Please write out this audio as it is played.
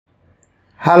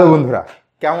Hello বন্ধুরা,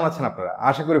 কেমন আছেন আপনারা?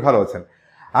 আশা করি ভালো আছেন।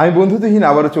 আমি বন্ধুত্বহীন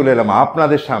আবারও চলে এলাম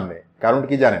আপনাদের সামনে। কারণ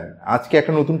কি জানেন, আজকে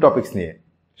একটা নতুন টপিকস নিয়ে।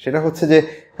 সেটা হচ্ছে যে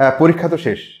পরীক্ষা তো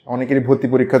শেষ, অনেকেরই ভর্তি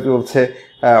পরীক্ষা চলছে,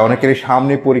 অনেকেরই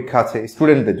সামনে পরীক্ষা আছে,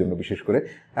 স্টুডেন্টদের জন্য বিশেষ করে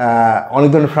অনেক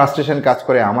ধরনের ফ্রাস্ট্রেশন কাজ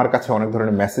করে। আমার কাছে অনেক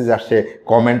ধরনের মেসেজ আসে,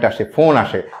 কমেন্ট আসে, ফোন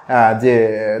আসে, যে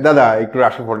দাদা একটু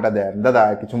রাশিফলটা দেন, দাদা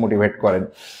কিছু মোটিভেট করেন।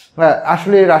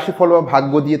 আসলে রাশিফল বা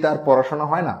ভাগ্য দিয়ে তার পড়াশোনা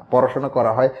হয় না, পড়াশোনা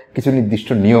করা হয় কিছু নির্দিষ্ট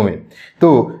নিয়মে। তো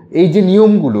এই যে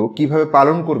নিয়মগুলো কিভাবে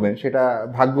পালন করবেন, সেটা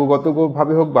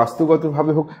ভাগ্যগতভাবে হোক,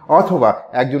 বাস্তুগতভাবে হোক, অথবা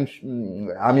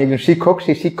আমি একজন শিক্ষক,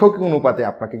 সেই শিক্ষক অনুপাতে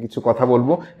আপনাকে কিছু কথা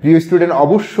বলবো। প্রিয় স্টুডেন্ট,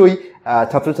 অবশ্যই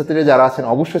ছাত্রছাত্রীরা যারা আছেন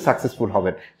অবশ্যই সাকসেসফুল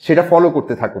হবেন, সেটা ফলো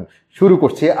করতে থাকুন। শুরু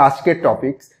করছি আজকের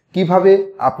টপিকস, কিভাবে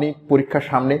আপনি পরীক্ষার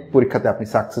সামনে পরীক্ষাতে আপনি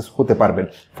সাকসেস হতে পারবেন,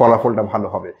 ফলাফলটা ভালো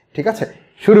হবে। ঠিক আছে,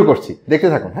 শুরু করছি, দেখতে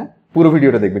থাকুন। হ্যাঁ, পুরো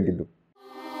ভিডিওটা দেখবেন কিন্তু।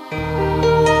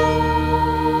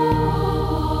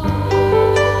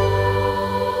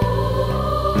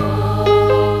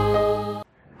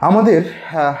 আমাদের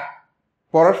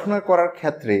পড়াশোনা করার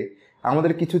ক্ষেত্রে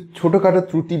আমাদের কিছু ছোটোখাটো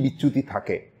ত্রুটি বিচ্যুতি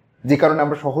থাকে, যে কারণে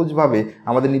আমরা সহজভাবে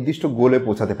আমাদের নির্দিষ্ট গোলে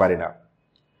পৌঁছাতে পারি না।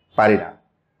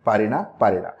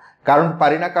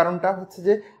 কারণটা হচ্ছে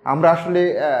যে আমরা আসলে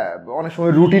অনেক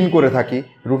সময় রুটিন করে থাকি,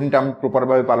 রুটিনটা আমি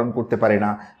প্রপারভাবে পালন করতে পারি না।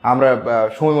 আমরা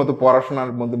সময় মতো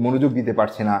পড়াশোনার মধ্যে মনোযোগ দিতে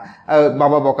পারছি না।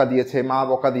 বাবা বকা দিয়েছে, মা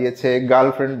বকা দিয়েছে,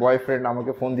 গার্লফ্রেন্ড বয়ফ্রেন্ড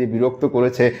আমাকে ফোন দিয়ে বিরক্ত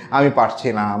করেছে, আমি পারছি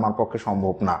না, আমার পক্ষে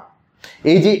সম্ভব না।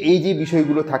 এই যে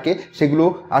বিষয়গুলো থাকে, সেগুলো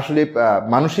আসলে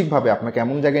মানসিকভাবে আপনাকে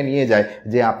এমন জায়গায় নিয়ে যায়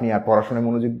যে আপনি আর পড়াশোনায়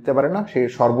মনোযোগ দিতে পারেন না। সেই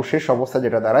সর্বশেষ অবস্থা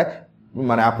যেটা দাঁড়ায়,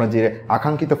 মানে আপনার যে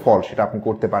আকাঙ্ক্ষিত ফল সেটা আপনি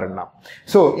করতে পারেন না।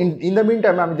 So in the mean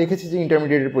time আমি দেখেছি যে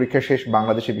ইন্টারমিডিয়েটের পরীক্ষা শেষ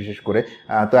বাংলাদেশে বিশেষ করে।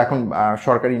 তো এখন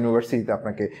সরকারি ইউনিভার্সিটিতে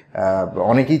আপনাকে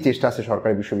অনেকেই চেষ্টা আছে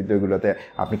সরকারি বিশ্ববিদ্যালয়গুলোতে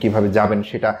আপনি কিভাবে যাবেন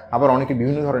সেটা, আবার অনেকের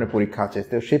বিভিন্ন ধরনের পরীক্ষা আছে।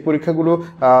 তো সেই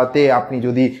পরীক্ষাগুলোতে আপনি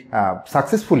যদি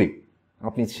সাকসেসফুলি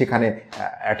আপনি সেখানে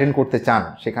অ্যাটেন্ড করতে চান,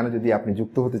 সেখানে যদি আপনি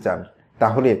যুক্ত হতে চান,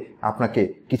 তাহলে আপনাকে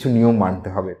কিছু নিয়ম মানতে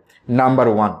হবে। নাম্বার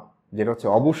 1 যেটা হচ্ছে,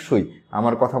 অবশ্যই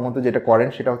আমার কথা মতো যেটা করেন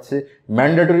সেটা হচ্ছে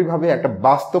ম্যান্ডেটরিভাবে একটা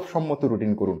বাস্তবসম্মত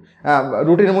রুটিন করুন।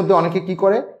 রুটিনের মধ্যে অনেকে কি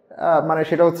করে, মানে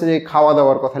সেটা হচ্ছে যে খাওয়া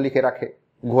দাওয়ার কথা লিখে রাখে,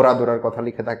 ঘোরা দৌড়ার কথা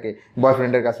লিখে থাকে,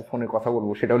 বয়ফ্রেন্ডের কাছে ফোনে কথা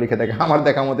বলবো সেটাও লিখে থাকে, আমার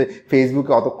দেখা মতে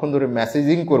ফেসবুকে অতক্ষণ ধরে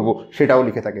মেসেজিং করব সেটাও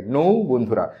লিখে থাকে। নো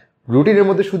বন্ধুরা, রুটিনের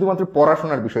মধ্যে শুধুমাত্র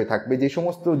পড়াশোনার বিষয় থাকবে।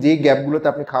 যে গ্যাপগুলোতে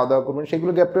আপনি খাওয়া দাওয়া করবেন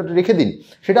সেগুলো গ্যাপটা রেখে দিন,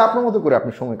 সেটা আপনার মতো করে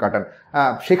আপনি সময় কাটান।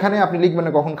 সেখানে আপনি লিখবেন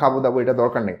না কখন খাবো দাবো, এটা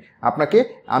দরকার নেই আপনাকে।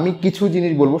 আমি কিছু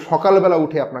জিনিস বলবো, সকালবেলা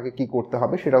উঠে আপনাকে কি করতে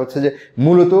হবে সেটা হচ্ছে যে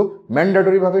মূলত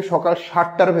ম্যান্ডেটরিভাবে সকাল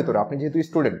 7টার ভেতরে, আপনি যেহেতু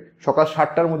স্টুডেন্ট, সকাল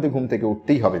 7টার মধ্যে ঘুম থেকে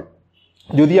উঠতেই হবে।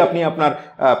 যদি আপনি আপনার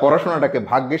পড়াশোনাটাকে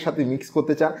ভাগ্যের সাথে মিক্স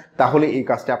করতে চান, তাহলে এই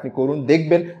কাজটা আপনি করুন,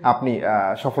 দেখবেন আপনি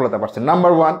সফলতা পাচ্ছেন।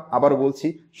 নাম্বার 1, আবারও বলছি,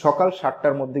 সকাল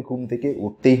 7টার মধ্যে ঘুম থেকে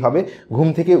উঠতেই হবে। ঘুম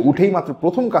থেকে উঠেই মাত্র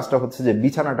প্রথম কাজটা হচ্ছে যে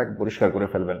বিছানাটাকে পরিষ্কার করে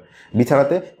ফেলবেন।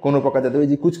 বিছানাতে কোনো প্রকার যাতে ওই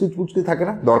যে কুচকুচ থাকে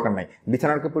না, দরকার নাই।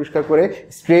 বিছানাটাকে পরিষ্কার করে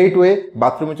স্ট্রেট ওয়ে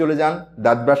বাথরুমে চলে যান,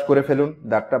 দাঁত ব্রাশ করে ফেলুন।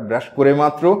 দাঁতটা ব্রাশ করে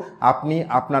মাত্র আপনি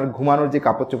আপনার ঘুমানোর যে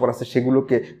কাপড় চোপড় আছে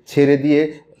সেগুলোকে ছেড়ে দিয়ে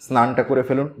স্নানটা করে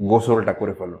ফেলুন, গোসলটা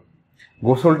করে ফেলুন।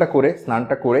 গোসলটা করে,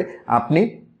 স্নানটা করে আপনি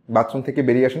বাথরুম থেকে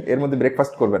বেরিয়ে আসুন। এর মধ্যে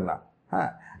ব্রেকফাস্ট করবেন না,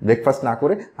 হ্যাঁ, ব্রেকফাস্ট না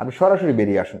করে আপনি সরাসরি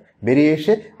বেরিয়ে আসুন। বেরিয়ে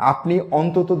এসে আপনি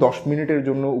অন্তত 10 মিনিটের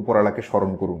জন্য উপরওয়ালাকে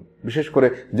স্মরণ করুন। বিশেষ করে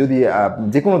যদি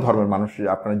যে কোনো ধর্মের মানুষ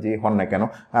আপনার যে হন না কেন,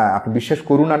 আপনি বিশ্বাস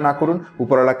করুন আর না করুন,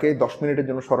 উপরওয়ালাকে 10 মিনিটের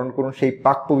জন্য স্মরণ করুন, সেই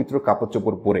পাক পবিত্র কাপড়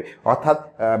চোপড় পরে। অর্থাৎ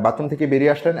বাথরুম থেকে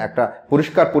বেরিয়ে আসলেন, একটা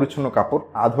পরিষ্কার পরিচ্ছন্ন কাপড়,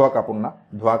 ধোয়া কাপড় না,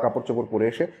 ধোয়া কাপড় চোপড় পরে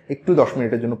এসে একটু 10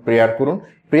 মিনিটের জন্য প্রেয়ার করুন।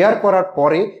 প্রেয়ার করার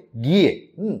পরে গিয়ে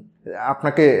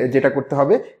আপনাকে যেটা করতে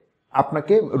হবে,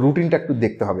 আপনাকে রুটিনটা একটু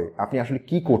দেখতে হবে, আপনি আসলে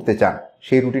কি করতে চান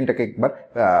সেই রুটিনটাকে একবার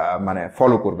মানে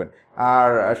ফলো করবেন। আর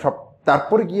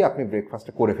তারপরে গিয়ে আপনি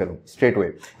ব্রেকফাস্টটা করে ফেলুন স্ট্রেট ওয়ে,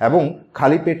 এবং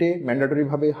খালি পেটে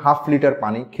ম্যান্ডেটরিভাবে 1/2 লিটার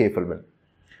পানি খেয়ে ফেলবেন।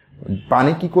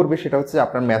 পানি কি করবে সেটা হচ্ছে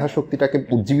আপনার মেধা শক্তিটাকে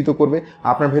উজ্জীবিত করবে,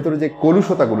 আপনার ভেতরে যে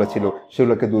কলুষতাগুলো ছিল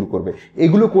সেগুলোকে দূর করবে।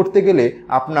 এগুলো করতে গেলে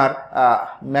আপনার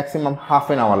ম্যাক্সিমাম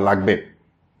 1/2 আওয়ার লাগবে।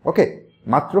 ওকে,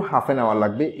 মাত্র 1/2 আওয়ার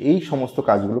লাগবে এই সমস্ত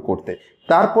কাজগুলো করতে।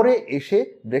 তারপরে এসে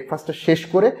ব্রেকফাস্টটা শেষ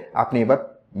করে আপনি এবার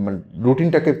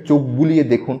রুটিনটাকে চোখ বুলিয়ে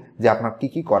দেখুন যে আপনার কি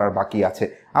কি করার বাকি আছে।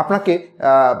 আপনাকে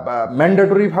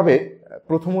ম্যান্ডেটরিভাবে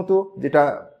প্রথমত যেটা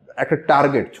একটা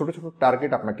টার্গেট, ছোট ছোট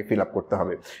টার্গেট আপনাকে ফিল আপ করতে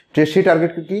হবে। সেই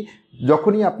টার্গেটকে কি,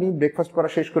 যখনই আপনি ব্রেকফাস্ট করা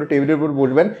শেষ করে টেবিলের উপর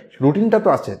বসবেন, রুটিনটা তো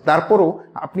আছে, তারপরও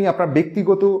আপনি আপনার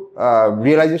ব্যক্তিগত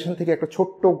রিয়েলাইজেশন থেকে একটা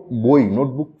ছোট্ট বই,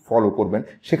 নোটবুক ফলো করবেন।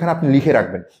 সেখানে আপনি লিখে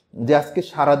রাখবেন যে আজকে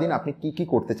সারাদিন আপনি কি কি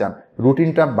করতে চান,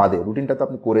 রুটিনটা বাদে, রুটিনটা তো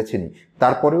আপনি করেছেনই,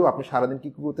 তারপরেও আপনি সারাদিন কি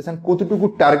কি করতে চান, কতটুকু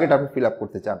টার্গেট আপনি ফিল আপ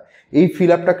করতে চান, এই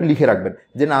ফিল আপটাকে লিখে রাখবেন।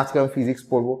 যে না, আজকে আমি ফিজিক্স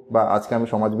পড়বো বা আজকে আমি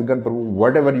সমাজবিজ্ঞান পড়বো,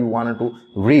 what ever you want to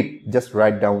read, just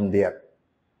write down দেয়ার।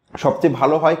 সবচেয়ে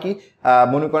ভালো হয় কি,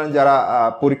 মনে করেন যারা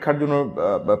পরীক্ষার জন্য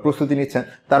প্রস্তুতি নিচ্ছেন,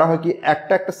 তারা হয় কি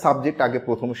একটা একটা সাবজেক্ট আগে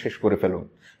প্রথমে শেষ করে ফেলুন।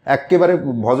 একেবারে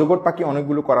ভজগট পাখি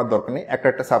অনেকগুলো করার দরকার নেই, একটা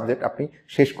একটা সাবজেক্ট আপনি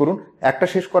শেষ করুন, একটা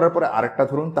শেষ করার পরে আরেকটা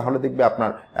ধরুন, তাহলে দেখবে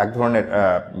আপনার এক ধরনের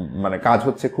মানে কাজ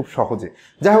হচ্ছে খুব সহজে।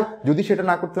 যাই হোক, যদি সেটা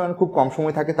না করতে পারেন, খুব কম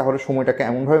সময় থাকে, তাহলে সময়টাকে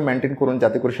এমনভাবে মেনটেন করুন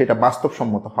যাতে করে সেটা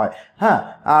বাস্তবসম্মত হয়। হ্যাঁ,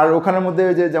 আর ওখানের মধ্যে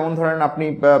যে যেমন ধরেন আপনি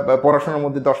পড়াশোনার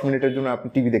মধ্যে 10 মিনিটের জন্য আপনি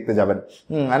টিভি দেখতে যাবেন,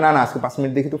 না না আজকে 5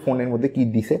 মিনিট দেখি তো ফোনের মধ্যে কি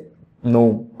দিছে, নো,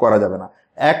 করা যাবে না।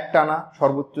 একটানা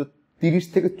সর্বোচ্চ 30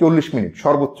 থেকে 40 মিনিট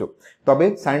সর্বোচ্চ, তবে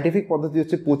সায়েন্টিফিক পদ্ধতি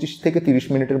হচ্ছে 25 থেকে 30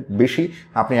 মিনিটের বেশি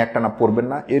আপনি একটানা পড়বেন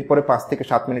না। এরপরে 5 থেকে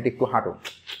 7 মিনিট একটু হাঁটুন,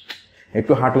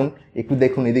 একটু হাঁটুন, একটু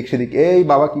দেখুন এদিক সেদিক, এই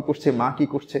বাবা কি করছে, মা কি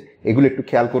করছে, এগুলো একটু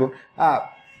খেয়াল করুন,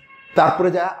 তারপরে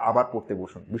যা আবার পড়তে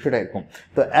বসুন। বিষয়টা এরকম।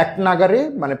 তো এক নাগারে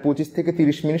মানে 25 থেকে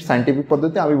 30 মিনিট সায়েন্টিফিক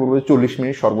পদ্ধতি, আমি বলবো 40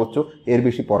 মিনিট সর্বোচ্চ, এর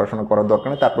বেশি পড়াশোনা করার দরকার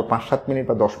নেই। তারপর 5-7 মিনিট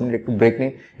বা 10 মিনিট একটু ব্রেক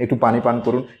নিন, একটু পানি পান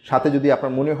করুন। সাথে যদি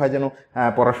আপনার মনে হয় যেন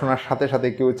পড়াশোনার সাথে সাথে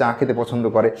কেউ চা খেতে পছন্দ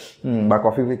করে বা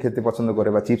কফি খেতে পছন্দ করে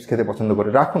বা চিপস খেতে পছন্দ করে,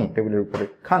 রাখুন টেবিলের উপরে,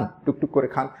 খান, টুকটুক করে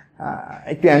খান,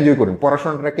 একটু এনজয় করুন,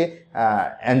 পড়াশোনাটাকে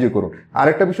এনজয় করুন।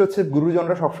 আরেকটা বিষয় হচ্ছে,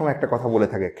 গুরুজনরা সবসময় একটা কথা বলে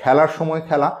থাকে, খেলার সময়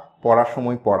খেলা, পড়ার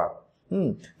সময় পড়া।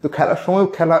 তো খেলার সময়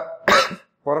খেলা,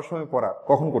 পড়ার সময় পড়া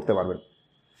কখন করতে পারবেন?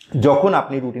 যখন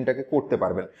আপনি রুটিনটাকে করতে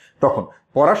পারবেন তখন।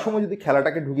 পড়ার সময় যদি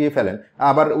খেলাটাকে ঢুকিয়ে ফেলেন,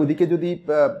 আবার ওদিকে যদি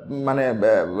মানে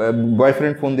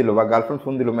বয়ফ্রেন্ড ফোন দিল বা গার্লফ্রেন্ড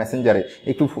ফোন দিল মেসেঞ্জারে,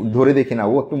 একটু ধরে দেখি না,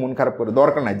 ও একটু মন খারাপ করে,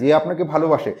 দরকার নাই। যে আপনাকে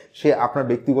ভালোবাসে সে আপনার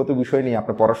ব্যক্তিগত বিষয় নিয়ে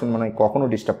আপনার পড়াশোনা মানে কখনো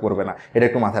ডিস্টার্ব করবে না, এটা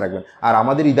একটু মাথায় রাখবেন। আর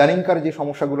আমাদের ইদানিংকার যে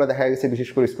সমস্যাগুলো দেখা গেছে, বিশেষ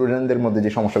করে স্টুডেন্টদের মধ্যে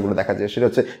যে সমস্যাগুলো দেখা যায়, সেটা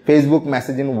হচ্ছে ফেসবুক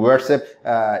মেসেজিং, হোয়াটসঅ্যাপ,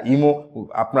 ইমো,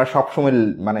 আপনার সবসময়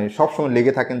মানে সবসময়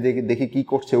লেগে থাকেন যে দেখি কি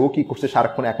করছে, ও কি করছে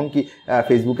সারাক্ষণ, এখন কি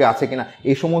ফেসবুকে আছে কিনা,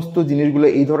 এই সমস্ত জিনিসগুলো,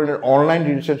 এই ধরনের অনলাইন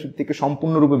রিলেশনশিপ থেকে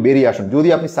সম্পূর্ণরূপে বেরিয়ে আসুন যদি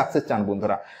আপনি সাকসেস চান।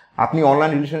 বন্ধুরা, আপনি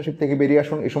অনলাইন রিলেশনশিপ থেকে বেরিয়ে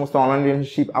আসুন। এই সমস্ত অনলাইন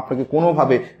রিলেশনশিপ আপনাকে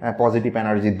কোনোভাবে পজিটিভ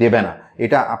এনার্জি দেবে না,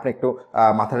 এটা আপনি একটু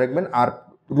মাথায় রাখবেন। আর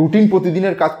রুটিন,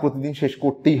 প্রতিদিনের কাজ প্রতিদিন শেষ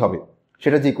করতেই হবে,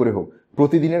 সেটা যে করে হোক,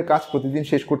 প্রতিদিনের কাজ প্রতিদিন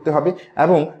শেষ করতে হবে।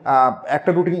 এবং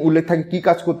একটা রুটিন উল্লেখ থাকে কি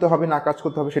কাজ করতে হবে না কাজ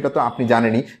করতে হবে, সেটা তো আপনি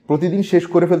জানেনই, প্রতিদিন শেষ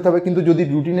করে ফেলতে হবে। কিন্তু যদি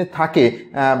রুটিনে থাকে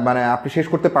মানে আপনি শেষ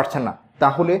করতে পারছেন না,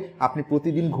 তাহলে আপনি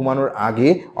প্রতিদিন ঘুমানোর আগে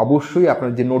অবশ্যই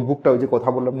আপনার যে নোটবুকটা, ওই যে কথা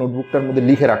বললাম, নোটবুকটার মধ্যে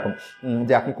লিখে রাখুন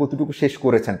যে আপনি কতটুকু শেষ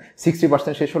করেছেন,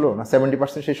 60% শেষ হলো না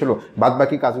 70% শেষ হলো, বাদ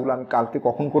বাকি কাজগুলো আমি কালকে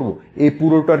কখন করব, এই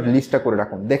পুরোটার লিস্টটা করে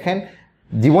রাখুন। দেখেন,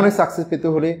 জীবনে সাকসেস পেতে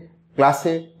হলে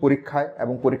ক্লাসে, পরীক্ষায়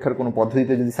এবং পরীক্ষার কোনো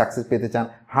পদ্ধতিতে যদি সাকসেস পেতে চান,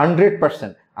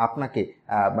 100% আপনাকে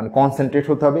মানে কনসেন্ট্রেট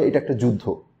হতে হবে। এটা একটা যুদ্ধ,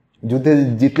 যুদ্ধে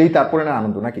জিতলেই তারপরে না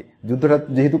আনন্দ, নাকি? যুদ্ধটা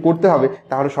যেহেতু করতে হবে,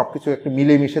 তাহলে সবকিছু একটু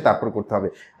মিলেমিশে তারপর করতে হবে।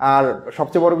 আর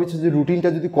সবচেয়ে বড় বিষয় যে রুটিনটা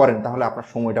যদি করেন, তাহলে আপনার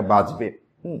সময়টা বাঁচবে।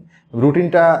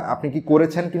 রুটিনটা আপনি কি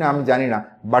করেছেন কিনা আমি জানি না,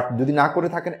 বাট যদি না করে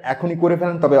থাকেন এখনই করে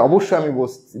ফেলেন। তবে অবশ্যই আমি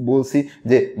বলছি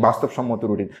যে বাস্তবসম্মত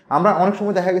রুটিন। আমরা অনেক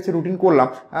সময় দেখা গেছে রুটিন করলাম,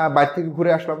 বাইরে থেকে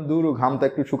ঘুরে আসলাম, দূর ঘামটা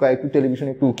একটু শুকায়, একটু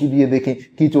টেলিভিশনে একটু উকি দিয়ে দেখি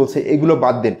কি চলছে, এগুলো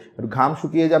বাদ দেন, ঘাম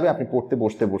শুকিয়ে যাবে আপনি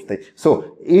পড়তে বসতে। সো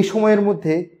এই সময়ের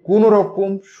মধ্যে কোনো রকম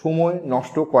সময়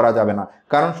নষ্ট করা যাবে না,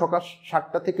 কারণ সকাল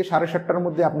 7টা থেকে 7:30টার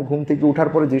মধ্যে আপনি ঘুম থেকে ওঠার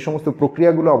পরে যে সমস্ত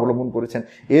প্রক্রিয়াগুলো অবলম্বন করেছেন,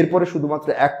 এরপরে শুধুমাত্র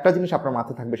একটা জিনিস আপনার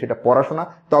মাথায় থাকবে, সেটা পড়াশোনা।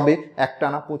 তবে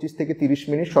একটানা 25 থেকে 30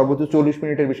 মিনিট, সর্বোচ্চ 40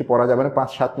 মিনিটের বেশি পড়া যাবে না।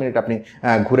 5-7 মিনিট আপনি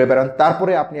ঘুরে বেড়ান,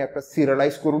 তারপরে আপনি একটা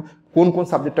সিরিয়ালাইজ করুন কোন কোন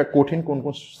সাবজেক্টটা কঠিন, কোন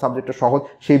কোন সাবজেক্টটা সহজ,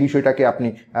 সেই বিষয়টাকে আপনি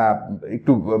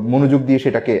একটু মনোযোগ দিয়ে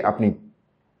সেটাকে আপনি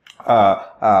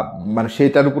মানে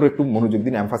সেটার উপর একটু মনোযোগ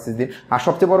দিন, এমফাসিস দিন। আর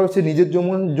সবচেয়ে বড় হচ্ছে নিজের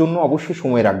জন্য অবশ্যই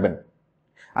সময় রাখবেন।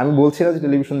 আমি বলছি না যে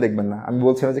টেলিভিশন দেখবেন না, আমি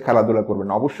বলছি না যে খেলাধুলা করবেন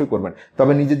না, অবশ্যই করবেন,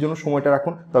 তবে নিজের জন্য সময়টা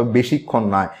রাখুন, তবে বেশিক্ষণ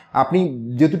নয়। আপনি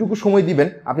যেটুকু সময় দিবেন,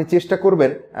 আপনি চেষ্টা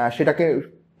করবেন সেটাকে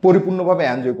পরিপূর্ণভাবে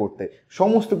এনজয় করতে।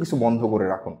 সমস্ত কিছু বন্ধ করে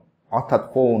রাখুন, অর্থাৎ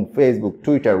phone, Facebook,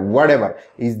 Twitter, whatever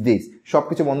is this, সব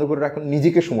কিছু বন্ধ করে রাখুন।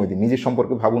 নিজেকে সময় দিন, নিজের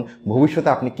সম্পর্কে ভাবুন, ভবিষ্যতে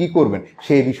আপনি কি করবেন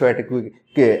সেই বিষয়টাকে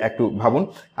একটু ভাবুন।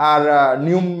 আর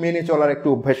নিয়ম মেনে চলার একটু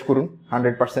অভ্যাস করুন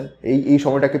 100%। এই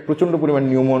সময়টাকে প্রচণ্ড পরিমাণ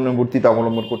নিয়মানুবর্তিতা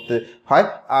অবলম্বন করতে হয়।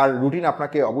 আর রুটিন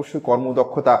আপনাকে অবশ্যই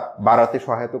কর্মদক্ষতা বাড়াতে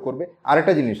সহায়তা করবে।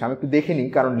 আরেকটা জিনিস আমি একটু দেখে নিই,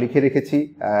 কারণ লিখে রেখেছি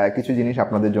কিছু জিনিস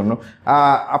আপনাদের জন্য।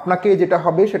 আপনাকে যেটা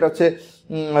হবে সেটা হচ্ছে,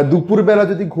 দুপুরবেলা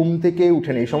যদি ঘুম থেকে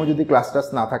উঠেন, এই সময় যদি ক্লাস টাস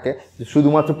না থাকে,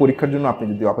 শুধুমাত্র পরীক্ষার জন্য আপনি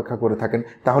যদি অপেক্ষা করে থাকেন,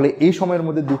 তাহলে এই এই সময়ের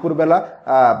মধ্যে দুপুরবেলা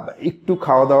একটু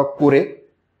খাওয়া দাওয়া করে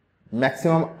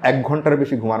ম্যাক্সিমাম 1 ঘন্টার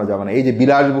বেশি ঘুমানো যাবে না। এই যে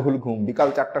বিলাসবহুল ঘুম, বিকাল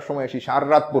 4টার সময় এসে সারা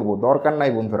রাত পড়বো, দরকার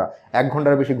নাই বন্ধুরা। 1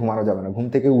 ঘন্টার বেশি ঘুমানো যাবে না। ঘুম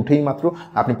থেকে উঠেই মাত্র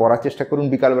আপনি পড়ার চেষ্টা করুন।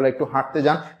 বিকালবেলা একটু হাঁটতে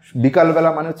যান। বিকালবেলা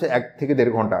মানে হচ্ছে 1 থেকে 1.5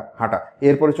 ঘন্টা হাঁটা।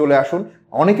 এরপরে চলে আসুন।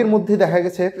 অনেকের মধ্যে দেখা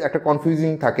গেছে একটা কনফিউজিং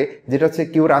থাকে, যেটা হচ্ছে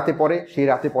কেউ রাতে পড়ে, সেই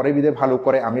রাতে পড়ে বিদে ভালো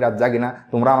করে, আমি রাত জাগি না,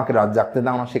 তোমরা আমাকে রাত জাগতে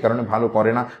দাও না, সে কারণে ভালো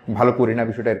করে না, ভালো করি না।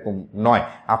 বিষয়টা এরকম নয়।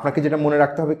 আপনাকে যেটা মনে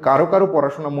রাখতে হবে, কারো কারো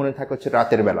পড়াশোনা মনে থাকে হচ্ছে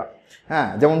রাতের বেলা। হ্যাঁ,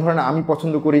 যেমন ধরেন আমি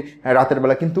পছন্দ করি রাতের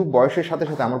বেলা, কিন্তু বয়সের সাথে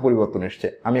সাথে আমার পরিবর্তন এসছে।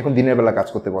 আমি এখন দিনের বেলা কাজ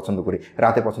করতে পছন্দ করি,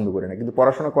 রাতে পছন্দ করি না। কিন্তু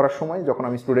পড়াশোনা করার সময় যখন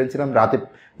আমি স্টুডেন্ট ছিলাম, রাতে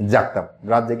জাগতাম,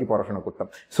 রাত জেগে পড়াশোনা করতাম।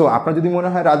 সো আপনার যদি মনে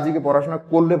হয় রাত জেগে পড়াশোনা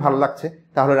করলে ভালো লাগছে,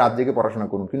 তাহলে রাত জেগে পড়াশোনা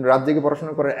করুন। কিন্তু রাত জেগে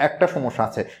পড়াশোনা করার একটা সমস্যা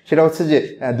আছে, সেটা হচ্ছে যে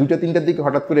 2টা-3টার দিকে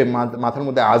হঠাৎ করে মাথার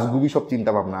মধ্যে আজগুবি সব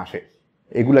চিন্তা ভাবনা আসে।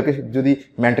 এগুলাকে যদি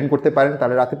মেনটেন করতে পারেন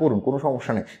তাহলে রাতে পড়ুন, কোনো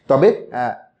সমস্যা নেই। তবে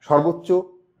সর্বোচ্চ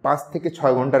 5 থেকে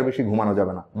 6 ঘন্টার বেশি ঘুমানো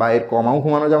যাবে না, বা এর কমাও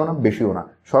ঘুমানো যাবে না, বেশিও না।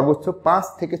 সর্বোচ্চ 5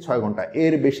 থেকে 6 ঘন্টা,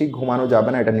 এর বেশি ঘুমানো যাবে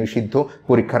না, এটা নিষিদ্ধ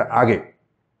পরীক্ষার আগে।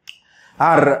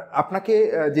 আর আপনাকে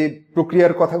যে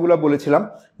প্রক্রিয়ার কথাগুলো বলেছিলাম,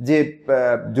 যে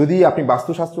যদি আপনি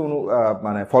বাস্তুশাস্ত্র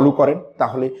মানে ফলো করেন,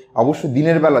 তাহলে অবশ্যই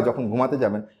দিনের বেলা যখন ঘুমাতে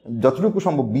যাবেন যতটুকু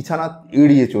সম্ভব বিছানা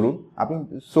এড়িয়ে চলুন। আপনি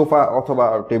সোফা অথবা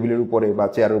টেবিলের উপরে বা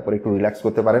চেয়ারের উপরে একটু রিল্যাক্স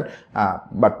করতে পারেন,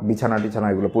 বাট বিছানা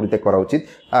এগুলো পরিত্যাগ করা উচিত।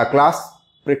 ক্লাস,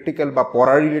 প্র্যাকটিক্যাল বা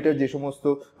পড়া রিলেটেড যে সমস্ত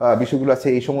বিষয়গুলো আছে,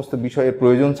 এই সমস্ত বিষয়ের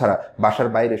প্রয়োজন ছাড়া বাসার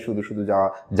বাইরে শুধু যাওয়া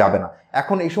যাবে না।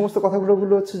 এখন এই সমস্ত কথাগুলো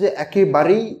হচ্ছে যে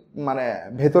একেবারেই মানে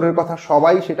ভেতরের কথা,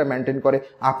 সবাই সেটা মেনটেন করে,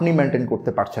 আপনি মেনটেন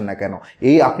করতে পারছেন না কেন?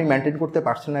 এই আপনি মেনটেন করতে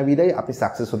পারছেন না বিদায় আপনি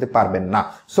সাকসেস হতে পারবেন না।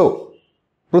 সো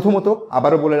প্রথমত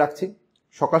আবারও বলে রাখছি,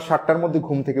 সকাল 7টার মধ্যে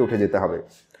ঘুম থেকে উঠে যেতে হবে।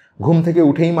 ঘুম থেকে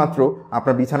উঠেই মাত্র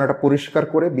আপনার বিছানাটা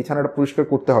পরিষ্কার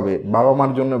করতে হবে। বাবা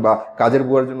মার জন্য বা কাজের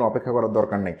বুয়ার জন্য অপেক্ষা করার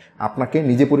দরকার নেই, আপনাকে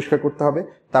নিজে পরিষ্কার করতে হবে।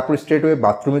 তারপর স্ট্রেটওয়ে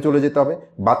বাথরুমে চলে যেতে হবে।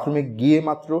 বাথরুমে গিয়ে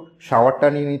মাত্র শাওয়ারটা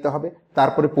নিয়ে নিতে হবে।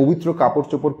 তারপরে পবিত্র কাপড়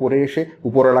চোপড় পরে এসে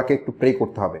উপরওয়ালাকে একটু প্রে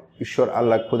করতে হবে, ঈশ্বর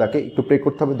আল্লাহ খোদাকে একটু প্রে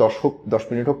করতে হবে। 10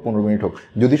 মিনিট হোক, 15 মিনিট হোক,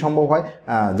 যদি সম্ভব হয়।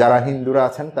 যারা হিন্দুরা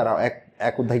আছেন তারা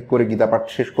এক অধ্যায় করে গীতা পাঠ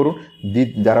শেষ করুন।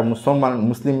 যারা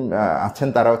মুসলিম আছেন,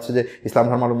 তারা হচ্ছে যে ইসলাম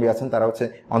ধর্মাবলম্বী আছেন, তারা হচ্ছে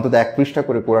অন্তত 1 পৃষ্ঠা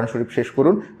করে কোরআন শরীফ শেষ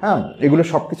করুন। হ্যাঁ, এগুলো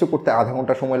সবকিছু করতে আধা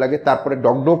ঘন্টা সময় লাগে। তারপরে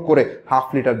ডগ করে 1/2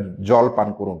 লিটার জল পান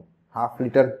করুন, 1/2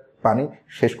 লিটার পানি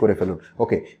শেষ করে ফেলুন।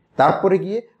 ওকে, তারপরে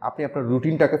গিয়ে আপনি আপনার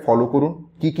রুটিনটাকে ফলো করুন।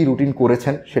 কি রুটিন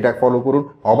করেছেন সেটা ফলো করুন।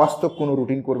 অবাস্তব কোনো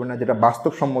রুটিন করবেন না, যেটা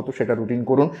বাস্তবসম্মত সেটা রুটিন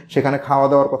করুন। সেখানে খাওয়া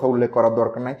দাওয়ার কথা উল্লেখ করার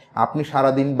দরকার নাই। আপনি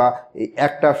সারাদিন বা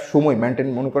একটা সময় মেনটেন,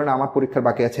 মনে করেন আমার পরীক্ষার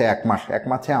বাকি আছে 1 মাস, 1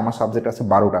 মাসে আমার সাবজেক্ট আছে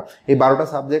 12টা। এই 12টা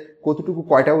সাবজেক্ট কতটুকু,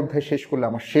 কয়টা অধ্যায় শেষ করলে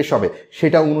আমার শেষ হবে,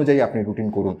 সেটা অনুযায়ী আপনি রুটিন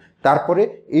করুন। তারপরে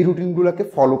এই রুটিনগুলোকে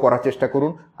ফলো করার চেষ্টা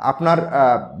করুন। আপনার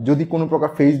যদি কোনো প্রকার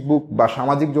ফেসবুক বা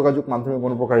সামাজিক যোগাযোগ মাধ্যমে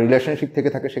কোনো প্রকার রিলেশনশিপ থেকে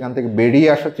থাকে, সেখান থেকে বেরিয়ে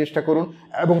আসার চেষ্টা করুন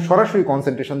এবং সরাসরি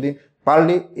কনসেন্ট্রেশন দিন।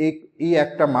 পারলে এই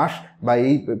 1টা মাস বা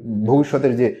এই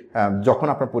ভবিষ্যতের যে যখন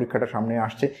আপনার পরীক্ষাটা সামনে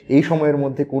আসছে, এই সময়ের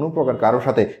মধ্যে কোনো প্রকার কারোর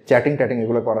সাথে চ্যাটিং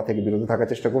এগুলো করা থেকে বিরত থাকার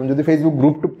চেষ্টা করুন। যদি ফেসবুক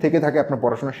গ্রুপ থেকে থাকে আপনার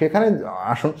পড়াশোনা, সেখানে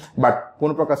আসুন, বাট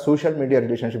কোনো প্রকার সোশ্যাল মিডিয়া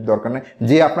রিলেশনশিপ দরকার নেই।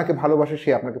 যে আপনাকে ভালোবাসে সে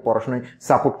আপনাকে পড়াশোনায়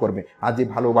সাপোর্ট করবে, আর যে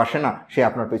ভালোবাসে না সে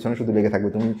আপনার পেছনে শুধু লেগে থাকবে,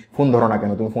 তুমি ফোন ধরো না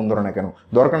কেন,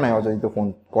 দরকার নাই অযাচিত ফোন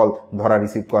কল ধরা,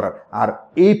 রিসিভ করার। আর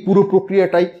এই পুরো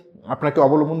প্রক্রিয়াটাই আপনাকে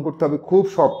অবলম্বন করতে হবে খুব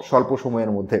স্বল্প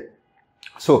সময়ের মধ্যে।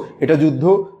 সো এটা যুদ্ধ,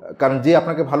 কারণ যে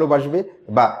আপনাকে ভালোবাসবে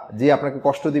বা যে আপনাকে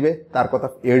কষ্ট দিবে তার কথা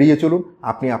এড়িয়ে চলুন।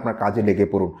 আপনি আপনার কাজে লেগে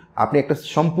পড়ুন। আপনি একটা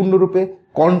সম্পূর্ণরূপে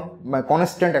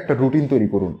কনস্ট্যান্ট একটা রুটিন তৈরি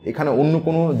করুন। এখানে অন্য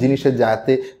কোনো জিনিসের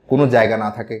যাতে কোনো জায়গা না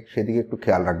থাকে সেদিকে একটু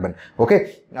খেয়াল রাখবেন। ওকে,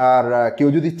 আর কেউ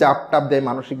যদি চাপ দেয়,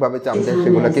 মানসিকভাবে চাপ দেয়,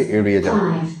 সেগুলোকে এড়িয়ে যান।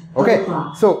 ওকে,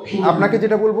 সো আপনাকে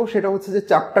যেটা বলবো সেটা হচ্ছে যে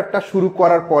চ্যাপ্টারটা শুরু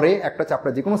করার পরে, একটা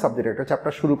চ্যাপ্টার, যে কোনো সাবজেক্টের একটা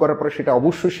চ্যাপ্টার শুরু করার পরে সেটা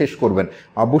অবশ্যই শেষ করবেন।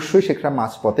 অবশ্যই সেটা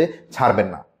মাঝপথে ছাড়বেন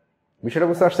না। বিষয়টা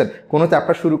বুঝতে পারছেন? কোনো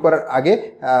চ্যাপ্টার শুরু করার আগে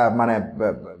মানে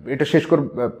এটা শেষ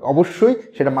অবশ্যই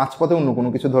সেটা মাঝপথে অন্য কোনো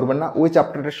কিছু ধরবেন না, ওই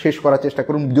চ্যাপ্টারটা শেষ করার চেষ্টা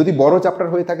করুন। যদি বড়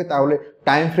চ্যাপ্টার হয়ে থাকে তাহলে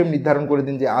টাইম ফ্রেম নির্ধারণ করে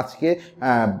দিন যে আজকে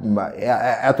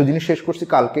এত জিনিস শেষ করছি,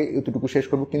 কালকে এতটুকু শেষ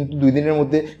করবো। কিন্তু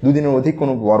 2 দিনের অধিক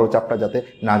কোনো বড় চ্যাপ্টার যাতে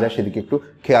না যায় সেদিকে একটু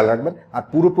খেয়াল রাখবেন। আর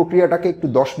পুরো প্রক্রিয়াটাকে একটু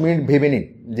 10 মিনিট ভেবে নিন।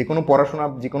 যে কোনো পড়াশোনা,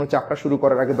 যে কোনো চ্যাপ্টার শুরু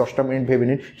করার আগে 10টা মিনিট ভেবে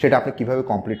নিন সেটা আপনি কিভাবে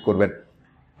কমপ্লিট করবেন।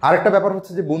 আরেকটা ব্যাপার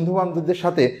হচ্ছে যে বন্ধু বান্ধবদের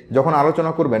সাথে যখন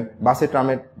আলোচনা করবেন, বাসে,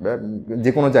 ট্রামে,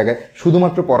 যে কোনো জায়গায়,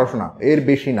 শুধুমাত্র পড়াশোনা, এর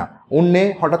বেশি না। অন্যে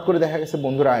হঠাৎ করে দেখা গেছে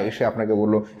বন্ধুরা এসে আপনাকে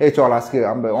বললো, এই চল আজকে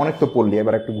আমরা অনেক তো পড়লি,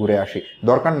 এবার একটু ঘুরে আসি।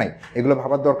 দরকার নাই, এগুলো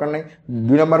ভাবার দরকার নাই।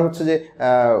 2 নম্বর হচ্ছে যে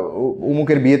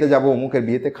অমুকের বিয়েতে যাব, অমুকের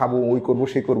বিয়েতে খাবো, ওই করবো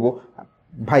সেই করবো।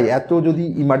 ভাই এত যদি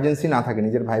ইমার্জেন্সি না থাকে,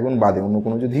 নিজের ভাই বোন বাদে অন্য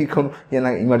কোনো যদি কোনো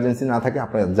ইমার্জেন্সি না থাকে,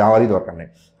 আপনার যাওয়ারই দরকার নেই,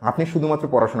 আপনি শুধুমাত্র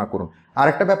পড়াশোনা করুন। আর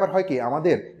একটা ব্যাপার হয় কি,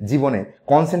 আমাদের জীবনে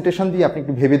কনসেন্ট্রেশন দিয়ে আপনি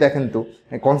একটু ভেবে দেখেন তো,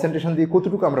 কনসেন্ট্রেশন দিয়ে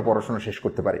কতটুকু আমরা পড়াশোনা শেষ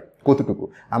করতে পারি, কতটুকু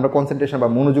আমরা কনসেন্ট্রেশন বা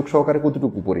মনোযোগ সহকারে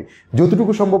কতটুকু পড়ি।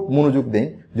 যতটুকু সম্ভব মনোযোগ দেন।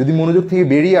 যদি মনোযোগ থেকে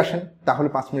বেরিয়ে আসেন তাহলে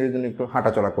 5 মিনিটের জন্য একটু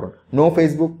হাঁটাচলা করুন। No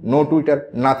Facebook, no Twitter,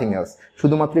 nothing else.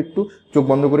 শুধুমাত্র একটু চোখ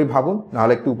বন্ধ করে ভাবুন,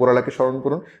 নাহলে একটু উপরওয়ালাকে স্মরণ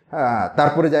করুন,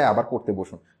 তারপরে যায় আবার পড়তে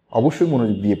বসুন। অবশ্যই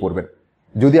মনোযোগ দিয়ে পড়বেন।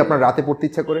 যদি আপনার রাতে পড়তে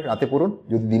ইচ্ছা করে রাতে পড়ুন,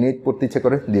 যদি দিনে পড়তে ইচ্ছা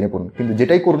করে দিনে পড়ুন, কিন্তু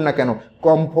যেটাই করুন না কেন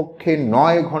কমপক্ষে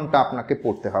 9 ঘন্টা আপনাকে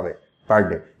পড়তে হবে পার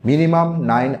ডে, মিনিমাম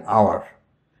 9 আওয়ার।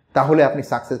 তাহলে আপনি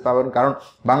সাকসেস পাবেন। কারণ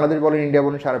বাংলাদেশ বলেন, ইন্ডিয়া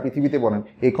বলেন, সারা পৃথিবীতে বলেন,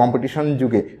 এই কম্পিটিশন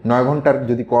যুগে 9 ঘন্টার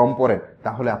যদি কম পড়েন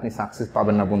তাহলে আপনি সাকসেস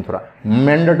পাবেন না বন্ধুরা।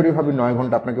 ম্যান্ডেটরিভাবে 9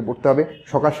 ঘন্টা আপনাকে পড়তে হবে।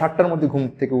 সকাল 7টার মধ্যে ঘুম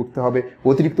থেকে উঠতে হবে।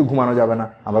 অতিরিক্ত ঘুমানো যাবে না,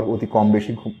 আবার অতি কম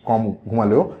বেশি কম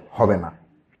ঘুমালেও হবে না।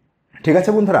 ঠিক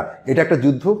আছে বন্ধুরা, এটা একটা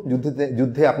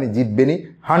যুদ্ধে আপনি জিতবেনই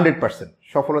 100%।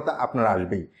 সফলতা আপনার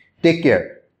আসবেই। Take care.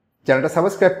 চ্যানেলটা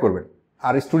সাবস্ক্রাইব করবেন।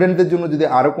 আর স্টুডেন্টদের জন্য যদি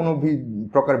আরও কোনো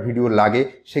প্রকার ভিডিও লাগে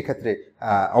সেক্ষেত্রে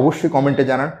অবশ্যই কমেন্টে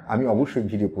জানান, আমি অবশ্যই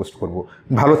ভিডিও পোস্ট করব।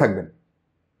 ভালো থাকবেন,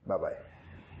 বাই বাই।